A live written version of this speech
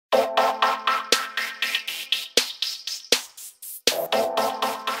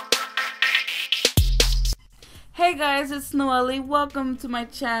Hey guys, it's Noelle. Welcome to my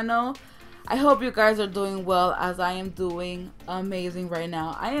channel. I hope you guys are doing well, as I am doing amazing right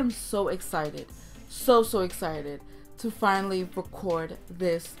now. I am so excited, so excited to finally record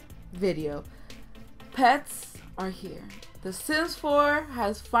this video. Pets are here. The Sims 4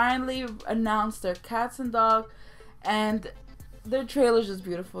 has finally announced their cats and dog, and their trailer is just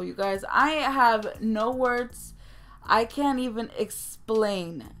beautiful, you guys. I have no words. I can't even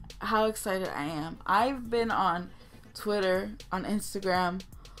explain how excited I am. I've been on Twitter, on Instagram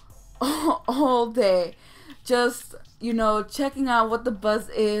all day, just, you know, checking out what the buzz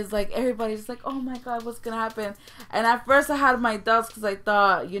is. Like, everybody's like, oh my god, what's gonna happen? And at first I had my doubts because I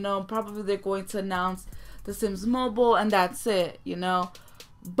thought, you know, probably they're going to announce The Sims Mobile and that's it, you know.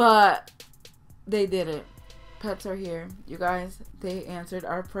 But they did it. Pets are here, you guys. They answered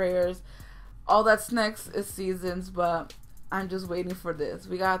our prayers. All that's next is seasons, but I'm just waiting for this.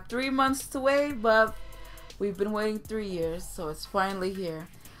 We got 3 months to wait, but we've been waiting 3 years, so it's finally here.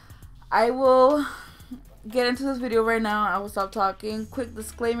 I will get into this video right now. I will stop talking. Quick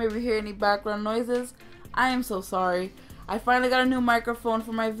disclaimer: if you hear any background noises, I am so sorry. I finally got a new microphone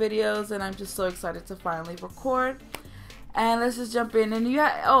for my videos, and I'm just so excited to finally record. And let's just jump in. And if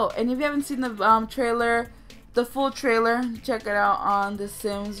you haven't seen the trailer, the full trailer, check it out on the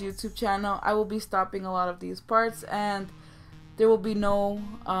Sims YouTube channel. I will be stopping a lot of these parts, and there will be no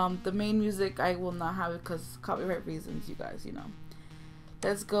the main music. I will not have it because copyright reasons, you guys, you know.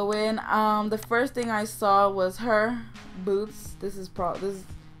 Let's go in. The first thing I saw was her boots. This is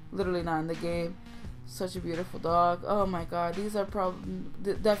literally not in the game. Such a beautiful dog. Oh my god, these are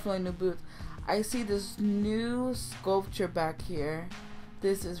definitely new boots. I see this new sculpture back here.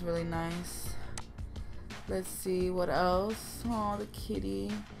 This is really nice. Let's see what else. Oh, the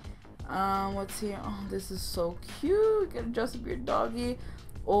kitty. What's here? Oh, this is so cute. You can dress up your doggy.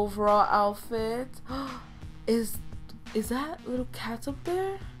 Overall outfit. Is that little cat up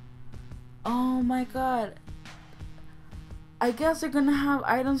there? Oh my god. I guess they're gonna have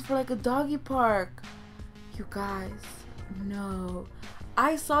items for like a doggy park. You guys, no.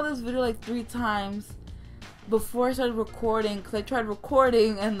 I saw this video like 3 times before I started recording, because I tried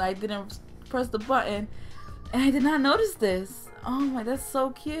recording and I didn't press the button. And I did not notice this. Oh my, that's so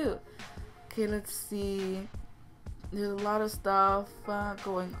cute. Okay, let's see. There's a lot of stuff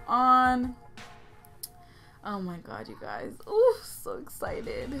going on. Oh my god, you guys. Ooh, so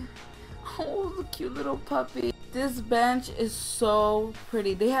excited. Oh, the cute little puppy. This bench is so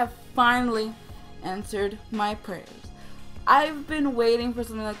pretty. They have finally answered my prayers. I've been waiting for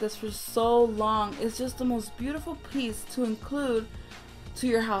something like this for so long. It's just the most beautiful piece to include to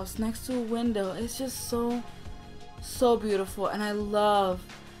your house next to a window. It's just so beautiful, and I love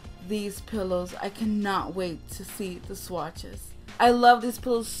these pillows. I cannot wait to see the swatches. I love these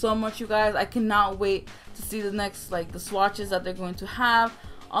pillows so much, you guys. I cannot wait to see the next, like, the swatches that they're going to have,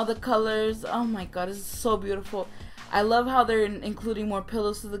 all the colors. Oh my god, this is so beautiful. I love how they're including more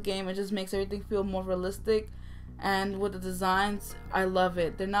pillows to the game. It just makes everything feel more realistic, and with the designs, I love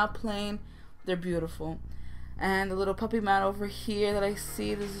it. They're not plain, they're beautiful. And the little puppy mat over here that I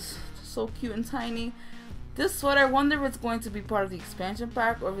see, this is so cute and tiny. This sweater, I wonder if it's going to be part of the expansion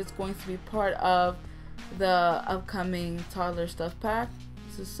pack or if it's going to be part of the upcoming toddler stuff pack.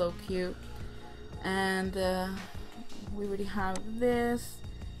 This is so cute. And we already have this.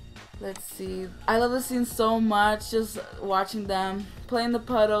 Let's see. I love this scene so much, just watching them playing the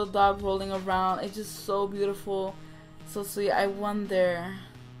puddle, dog rolling around. It's just so beautiful, so sweet. I wonder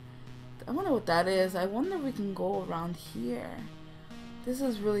what that is. I wonder if we can go around here. This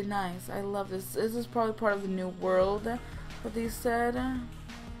is really nice. I love this. This is probably part of the new world, what they said.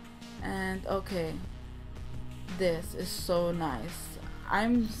 And okay, this is so nice.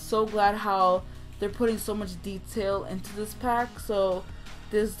 I'm so glad how they're putting so much detail into this pack. So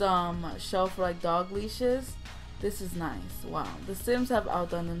this shelf for like dog leashes, this is nice. Wow, the Sims have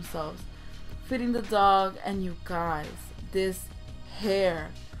outdone themselves fitting the dog. And you guys, this hair,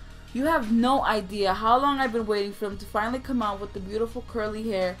 you have no idea how long I've been waiting for them to finally come out with the beautiful curly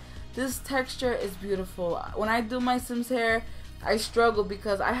hair. This texture is beautiful. When I do my Sims hair, I struggle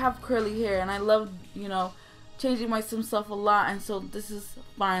because I have curly hair and I love, you know, changing my Sim stuff a lot. And so this is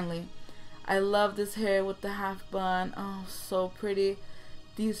finally. I love this hair with the half bun. Oh, so pretty.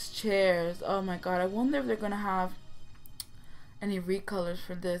 These chairs. Oh my god. I wonder if they're going to have any recolors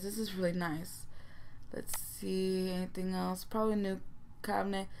for this. This is really nice. Let's see. Anything else? Probably a new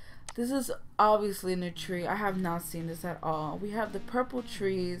cabinet. This is obviously a new tree. I have not seen this at all. We have the purple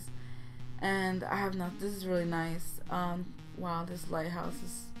trees, and I have not. This is really nice. Wow, this lighthouse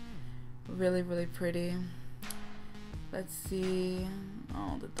is really pretty. Let's see.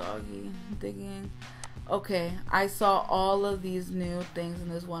 Oh, the doggy digging. Okay, I saw all of these new things in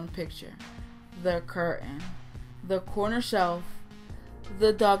this one picture. The curtain, the corner shelf,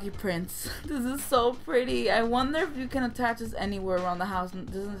 the doggy prints. This is so pretty. I wonder if you can attach this anywhere around the house.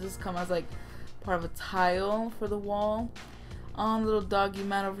 It doesn't just come as like part of a tile for the wall. Little doggy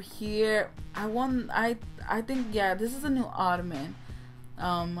mat over here. I think, yeah, this is a new ottoman.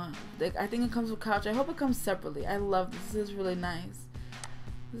 I think it comes with couch. I hope it comes separately. I love this. This is really nice.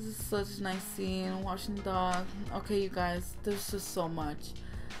 This is such a nice scene. Watching the dog. Okay, you guys, there's just so much.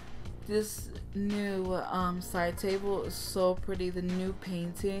 This new side table is so pretty. The new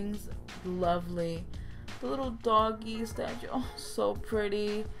paintings, lovely. The little doggy statue, oh, so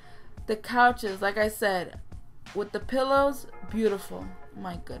pretty. The couches, like I said, with the pillows, beautiful.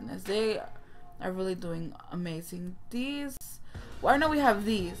 My goodness, they are really doing amazing. These, well, I know we have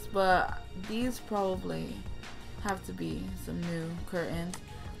these, but these probably have to be some new curtains.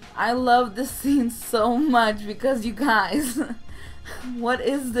 I love this scene so much because, you guys, what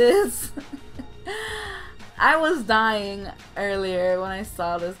is this? I was dying earlier when I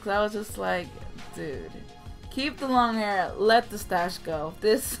saw this because I was just like, dude, keep the long hair, let the stash go.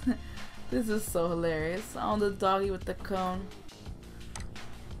 This is so hilarious. Oh, the doggy with the cone.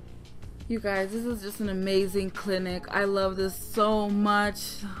 You guys, this is just an amazing clinic. I love this so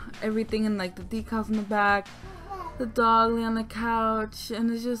much. Everything in like the decals in the back, the dog laying on the couch,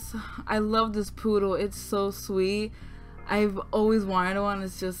 and it's just, I love this poodle. It's so sweet. I've always wanted one.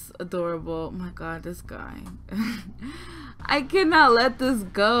 It's just adorable. Oh my god, this guy. I cannot let this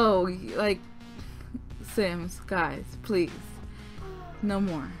go. Like, Sims, guys, please. No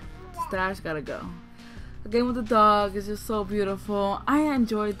more. Stash gotta go. Again with the dog, it's just so beautiful. I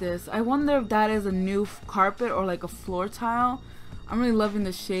enjoyed this. I wonder if that is a new carpet or like a floor tile. I'm really loving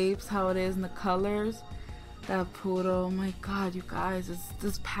the shapes, how it is, and the colors. That poodle, oh my god, you guys,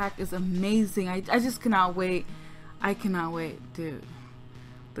 this pack is amazing. I just cannot wait. I cannot wait, dude.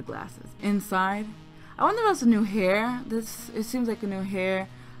 The glasses inside. I wonder if that's a new hair. It seems like a new hair.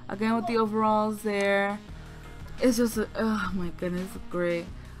 Again with the overalls there. It's just oh my goodness, great.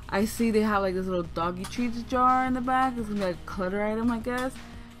 I see they have like this little doggy treats jar in the back. It's gonna be like a clutter item, I guess.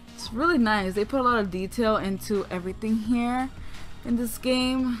 It's really nice. They put a lot of detail into everything here in this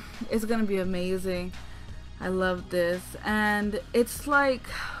game. It's gonna be amazing. I love this. And it's like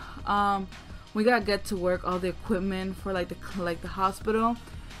we gotta get to work, all the equipment for like the hospital.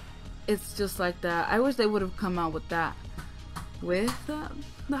 It's just like that. I wish they would have come out with that with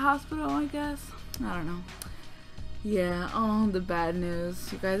the hospital, I guess. I don't know. Yeah, oh, the bad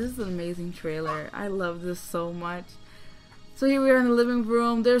news. You guys, this is an amazing trailer. I love this so much. So here we are in the living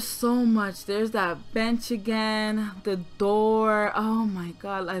room. There's so much. There's that bench again, the door. Oh my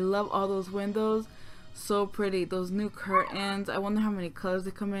god, I love all those windows. So pretty. Those new curtains. I wonder how many colors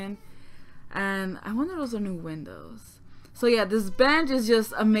they come in. And I wonder if those are new windows. So yeah, this bench is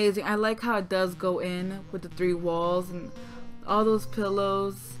just amazing. I like how it does go in with the 3 walls and all those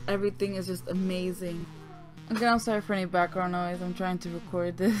pillows. Everything is just amazing. Again, I'm sorry for any background noise. I'm trying to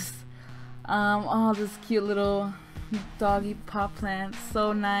record this. Oh, this cute little doggy pot plant.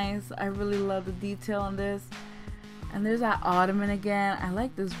 So nice. I really love the detail on this. And there's that ottoman again. I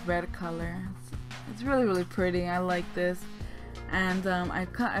like this red color. It's really, really pretty. I like this. And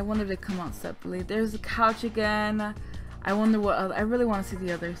I wonder if they come out separately. There's the couch again. I wonder what other, I really want to see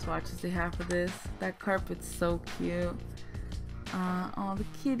the other swatches they have for this. That carpet's so cute. Oh, the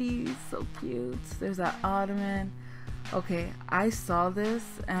kitties, so cute. There's that ottoman. Okay, I saw this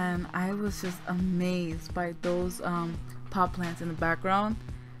and I was just amazed by those pot plants in the background.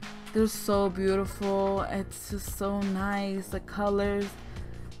 They're so beautiful. It's just so nice. The colors.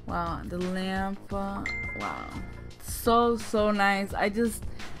 Wow, the lamp. Wow. So nice.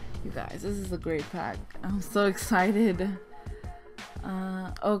 You guys, this is a great pack. I'm so excited.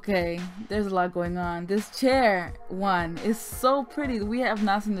 Okay, there's a lot going on. This chair one is so pretty. We have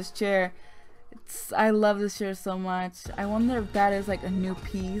not seen this chair. I love this chair so much. I wonder if that is like a new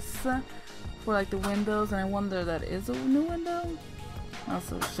piece for like the windows, and I wonder if that is a new window. Not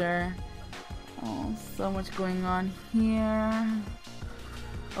so sure. Oh, so much going on here.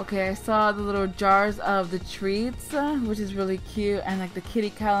 Okay, I saw the little jars of the treats, which is really cute, and like the kitty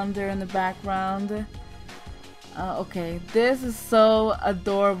calendar in the background. Okay, this is so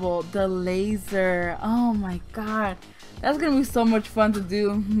adorable. The laser. Oh my god. That's gonna be so much fun to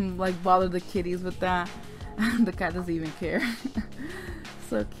do. Like bother the kitties with that. The cat doesn't even care.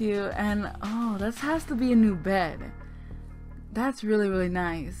 So cute. And oh, this has to be a new bed. That's really, really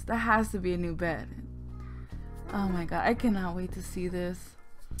nice. That has to be a new bed. Oh my god, I cannot wait to see this.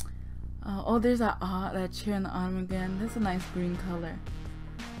 Oh, there's that chair in the autumn again. That's a nice green color.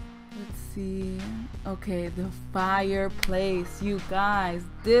 Let's see. Okay, the fireplace. You guys,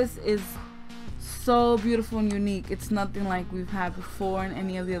 this is so beautiful and unique. It's nothing like we've had before in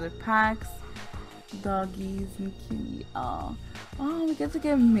any of the other packs. Doggies and cutie. Oh, we get to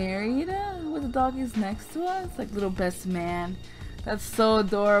get married with the doggies next to us, like little best man. That's so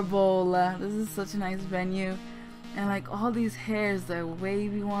adorable. This is such a nice venue, and like all these hairs, the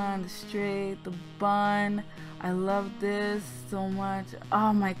wavy one, the straight, the bun. I love this so much.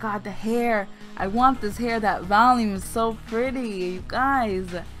 Oh my god, the hair. I want this hair. That volume is so pretty, you guys.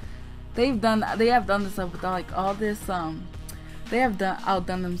 They have done this stuff with like all this. They have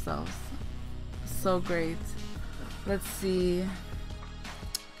outdone themselves. So great. Let's see.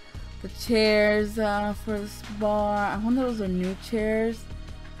 The chairs for this bar. I wonder if those are new chairs.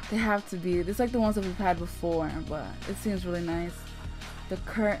 They have to be. It's like the ones that we've had before, but it seems really nice. The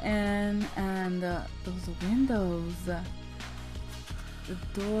curtain and those windows. The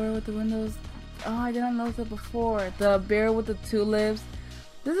door with the windows. Oh, I didn't notice that before. The bear with the tulips.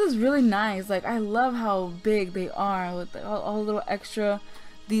 This is really nice. Like, I love how big they are with all the little extra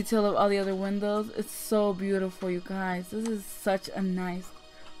detail of all the other windows. It's so beautiful, you guys. This is such a nice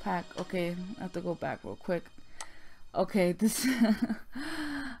pack. Okay, I have to go back real quick. Okay, this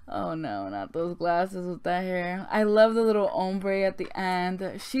oh no, not those glasses with that hair. I love the little ombre at the end.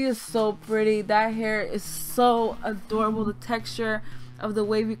 She is so pretty. That hair is so adorable. The texture of the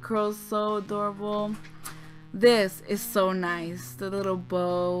wavy curls, so adorable. This is so nice. The little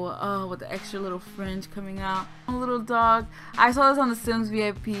bow, oh, with the extra little fringe coming out. A little dog. I saw this on the Sims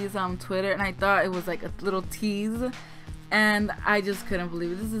VIP's Twitter, and I thought it was like a little tease, and I just couldn't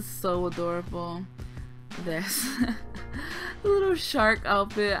believe it. This is so adorable. This the little shark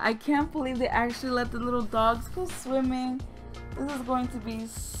outfit. I can't believe they actually let the little dogs go swimming. This is going to be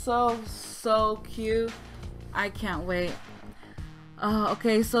so cute. I can't wait.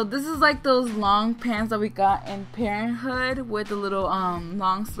 Okay, so this is like those long pants that we got in Parenthood with the little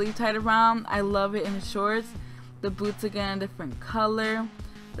long sleeve tied around. I love it in the shorts. The boots again, different color.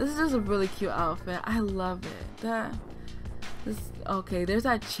 This is just a really cute outfit. I love it. Okay, there's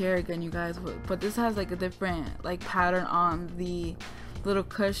that chair again, you guys, but this has like a different like pattern on the little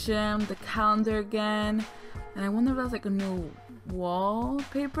cushion. The calendar again, and I wonder if that's like a new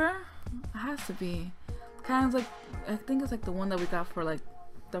wallpaper. It has to be. Kind of like, I think it's like the one that we got for like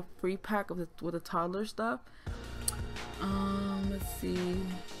the free pack of with the toddler stuff. Let's see.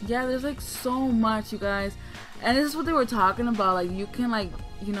 Yeah, there's like so much, you guys, and this is what they were talking about. Like, you can like,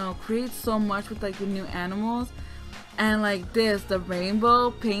 you know, create so much with like the new animals, and like this, the rainbow,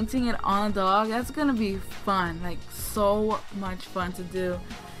 painting it on a dog. That's gonna be fun. Like, so much fun to do,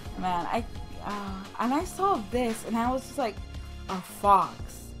 man. And I saw this, and I was just like, a fox.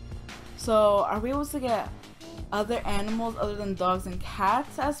 So, are we able to get other animals other than dogs and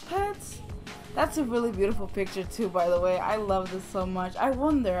cats as pets? That's a really beautiful picture too, by the way. I love this so much. I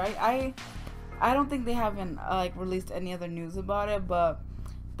wonder, I don't think they haven't like released any other news about it, but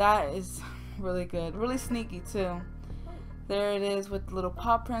that is really good. Really sneaky too. There it is with little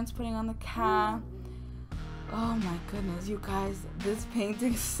paw prints putting on the cat. Oh my goodness, you guys, this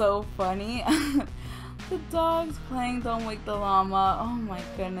painting is so funny. The dog's playing Don't Wake the Llama. Oh my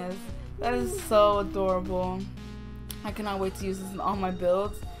goodness. That is so adorable. I cannot wait to use this in all my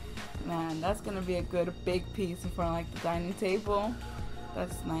builds. Man, that's gonna be a good big piece in front of like the dining table.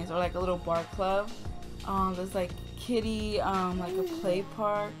 That's nice. Or like a little bar club. There's like kitty, like a play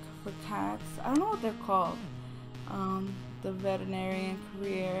park for cats. I don't know what they're called. The veterinarian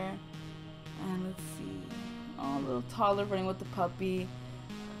career. And let's see. Oh, a little toddler running with the puppy.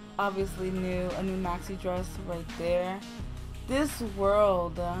 Obviously a new maxi dress right there. This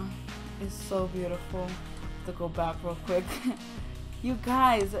world is so beautiful. To go back real quick. You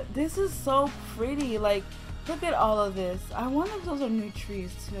guys, this is so pretty. Like, look at all of this. I wonder if those are new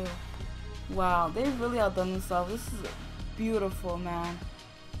trees too. Wow, they've really outdone themselves. This is beautiful, man.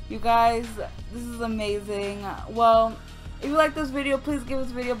 You guys, this is amazing. Well, if you like this video, please give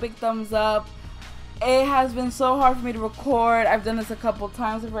this video a big thumbs up. It has been so hard for me to record. I've done this a couple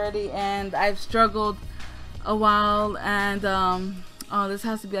times already, and I've struggled a while. And oh, this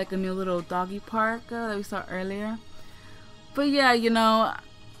has to be like a new little doggy park that we saw earlier. But yeah, you know,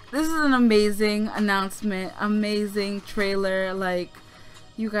 this is an amazing announcement, amazing trailer. Like,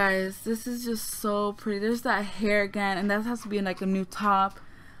 you guys, this is just so pretty. There's that hair again, and that has to be in like a new top.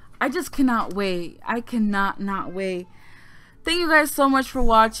 I just cannot wait. I cannot not wait. Thank you guys so much for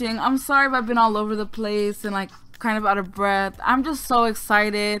watching. I'm sorry if I've been all over the place and like kind of out of breath. I'm just so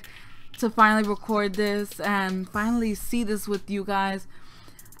excited to finally record this and finally see this with you guys.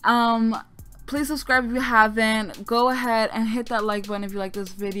 please subscribe if you haven't. Go ahead and hit that like button if you like this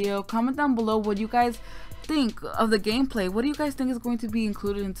video. Comment down below what you guys think of the gameplay. What do you guys think is going to be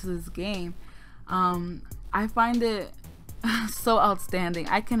included into this game? I find it so outstanding.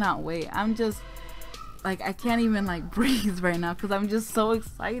 I cannot wait. I'm just like, I can't even like breathe right now because I'm just so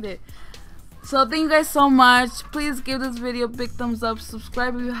excited. So thank you guys so much. Please give this video a big thumbs up.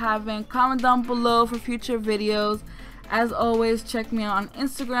 Subscribe if you haven't. Comment down below for future videos. As always, check me out on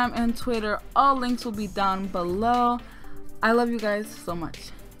Instagram and Twitter. All links will be down below. I love you guys so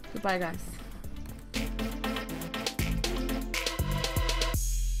much. Goodbye, guys.